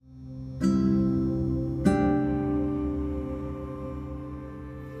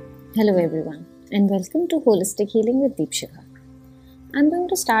Hello everyone and welcome to Holistic Healing with Deepshikha. I'm going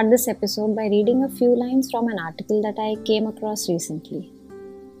to start this episode by reading a few lines from an article that I came across recently.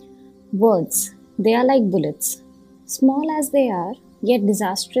 Words, they are like bullets, small as they are, yet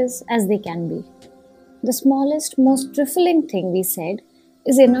disastrous as they can be. The smallest, most trifling thing we said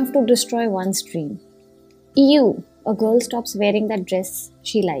is enough to destroy one's dream. You, a girl stops wearing that dress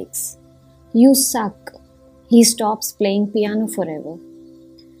she likes. You suck. He stops playing piano forever.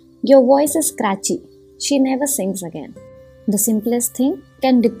 Your voice is scratchy. She never sings again. The simplest thing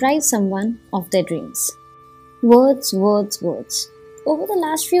can deprive someone of their dreams. Words, words, words. Over the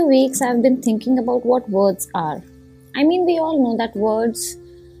last few weeks, I've been thinking about what words are. We all know that words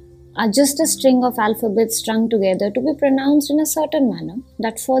are just a string of alphabets strung together to be pronounced in a certain manner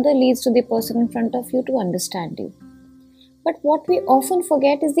that further leads to the person in front of you to understand you. But what we often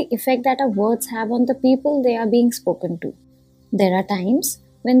forget is the effect that our words have on the people they are being spoken to. There are times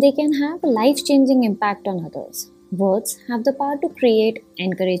when they can have a life-changing impact on others. Words have the power to create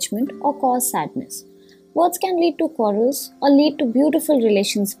encouragement or cause sadness. Words can lead to quarrels or lead to beautiful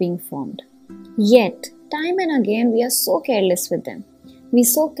relations being formed. Yet, time and again, we are so careless with them. We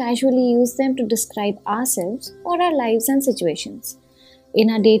so casually use them to describe ourselves or our lives and situations.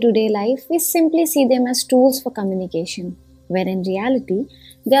 In our day-to-day life, we simply see them as tools for communication, where in reality,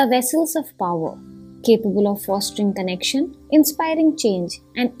 they are vessels of power, capable of fostering connection, inspiring change,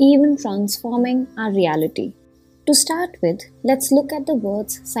 and even transforming our reality. To start with, let's look at the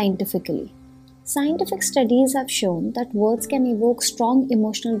words scientifically. Scientific studies have shown that words can evoke strong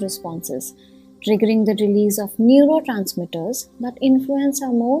emotional responses, triggering the release of neurotransmitters that influence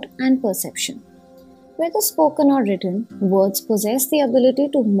our mood and perception. Whether spoken or written, words possess the ability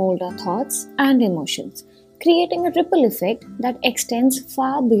to mold our thoughts and emotions, creating a ripple effect that extends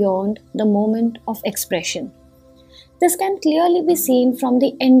far beyond the moment of expression. This can clearly be seen from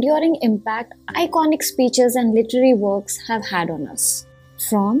the enduring impact iconic speeches and literary works have had on us.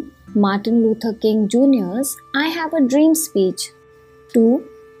 From Martin Luther King Jr.'s I Have a Dream speech to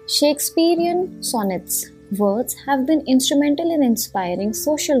Shakespearean sonnets, words have been instrumental in inspiring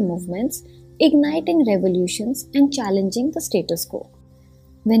social movements, igniting revolutions, and challenging the status quo.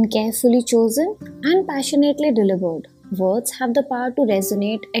 When carefully chosen and passionately delivered, words have the power to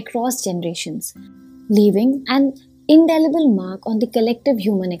resonate across generations, leaving an indelible mark on the collective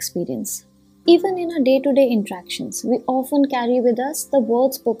human experience. Even in our day-to-day interactions, we often carry with us the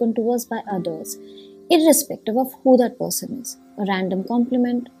words spoken to us by others, irrespective of who that person is. A random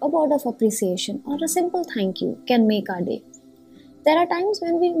compliment, a word of appreciation, or a simple thank you can make our day. There are times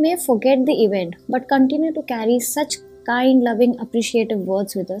when we may forget the event but continue to carry such kind, loving, appreciative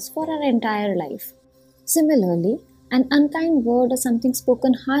words with us for our entire life. Similarly, an unkind word or something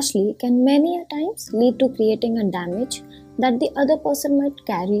spoken harshly can many a times lead to creating a damage that the other person might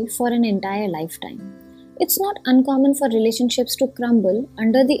carry for an entire lifetime. It's not uncommon for relationships to crumble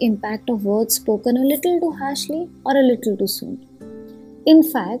under the impact of words spoken a little too harshly or a little too soon. In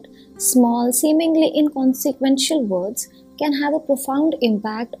fact, small, seemingly inconsequential words can have a profound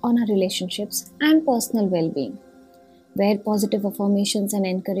impact on our relationships and personal well-being, where positive affirmations and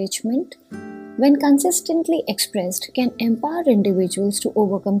encouragement, when consistently expressed, can empower individuals to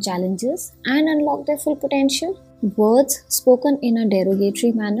overcome challenges and unlock their full potential. Words spoken in a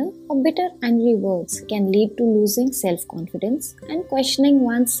derogatory manner or bitter, angry words can lead to losing self-confidence and questioning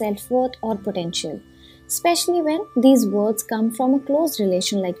one's self-worth or potential, especially when these words come from a close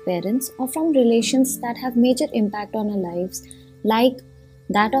relation like parents or from relations that have major impact on our lives, like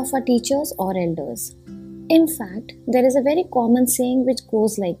that of our teachers or elders. In fact, there is a very common saying which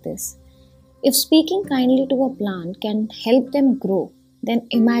goes like this: if speaking kindly to a plant can help them grow, then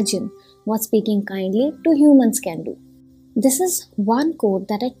imagine what speaking kindly to humans can do. This is one quote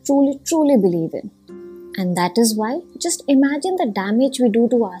that I truly believe in. And that is why just imagine the damage we do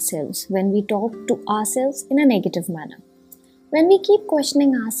to ourselves when we talk to ourselves in a negative manner. When we keep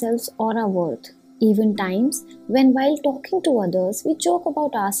questioning ourselves or our worth, even times when while talking to others we joke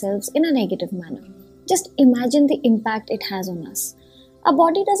about ourselves in a negative manner. Just imagine the impact it has on us. Our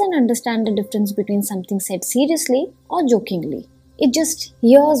body doesn't understand the difference between something said seriously or jokingly. It just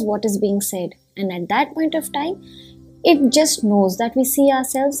hears what is being said, and at that point of time, it just knows that we see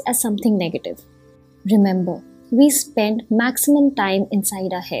ourselves as something negative. Remember, we spend maximum time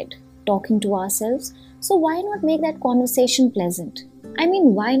inside our head, talking to ourselves, so why not make that conversation pleasant?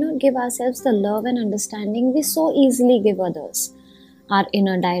 Why not give ourselves the love and understanding we so easily give others? Our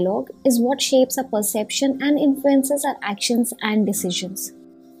inner dialogue is what shapes our perception and influences our actions and decisions.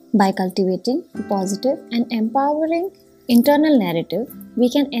 By cultivating a positive and empowering internal narrative, we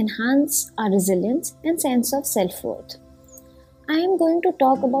can enhance our resilience and sense of self-worth. I am going to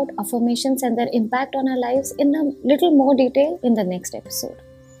talk about affirmations and their impact on our lives in a little more detail in the next episode.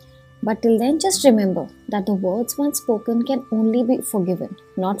 But till then, just remember that the words once spoken can only be forgiven,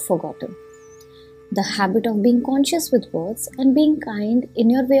 not forgotten. The habit of being conscious with words and being kind in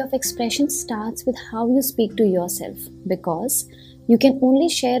your way of expression starts with how you speak to yourself, because you can only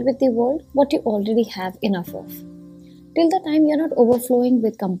share with the world what you already have enough of. Till the time you're not overflowing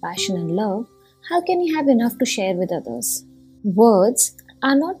with compassion and love, how can you have enough to share with others? Words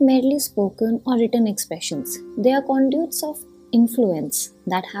are not merely spoken or written expressions, they are conduits of influence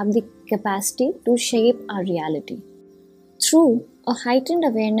that have the capacity to shape our reality. Through a heightened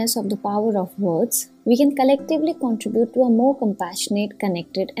awareness of the power of words, we can collectively contribute to a more compassionate,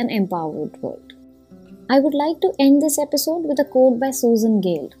 connected, and empowered world. I would like to end this episode with a quote by Susan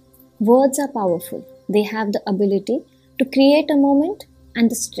Gale. Words are powerful. They have the ability to create a moment and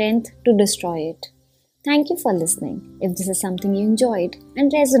the strength to destroy it. Thank you for listening. If this is something you enjoyed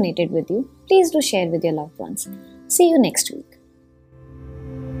and resonated with you, please do share with your loved ones. See you next week.